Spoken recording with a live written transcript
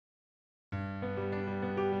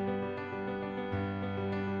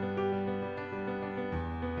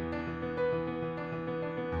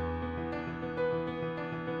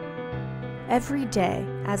Every day,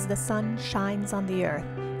 as the sun shines on the Earth,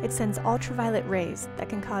 it sends ultraviolet rays that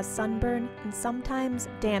can cause sunburn and sometimes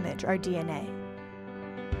damage our DNA.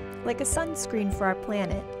 Like a sunscreen for our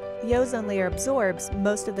planet, the ozone layer absorbs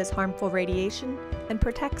most of this harmful radiation and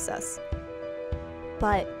protects us.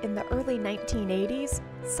 But in the early 1980s,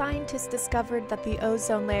 scientists discovered that the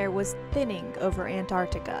ozone layer was thinning over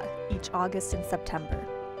Antarctica each August and September.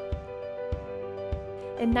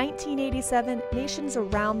 In 1987, nations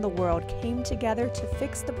around the world came together to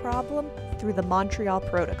fix the problem through the Montreal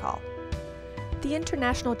Protocol. The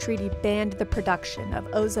international treaty banned the production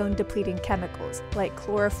of ozone-depleting chemicals like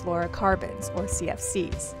chlorofluorocarbons, or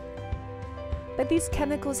CFCs. But these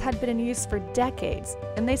chemicals had been in use for decades,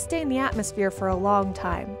 and they stay in the atmosphere for a long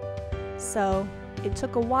time. So, it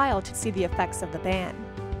took a while to see the effects of the ban.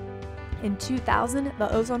 In 2000,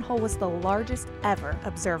 the ozone hole was the largest ever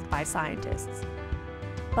observed by scientists.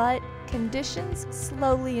 But conditions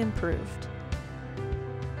slowly improved.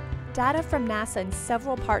 Data from NASA and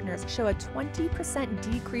several partners show a 20%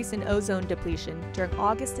 decrease in ozone depletion during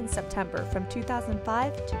August and September from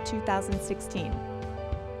 2005 to 2016.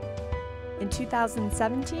 In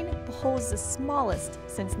 2017, the hole is the smallest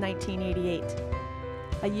since 1988.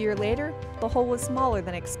 A year later, the hole was smaller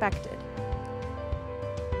than expected.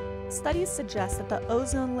 Studies suggest that the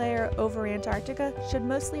ozone layer over Antarctica should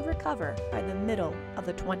mostly recover by the middle of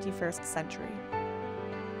the 21st century.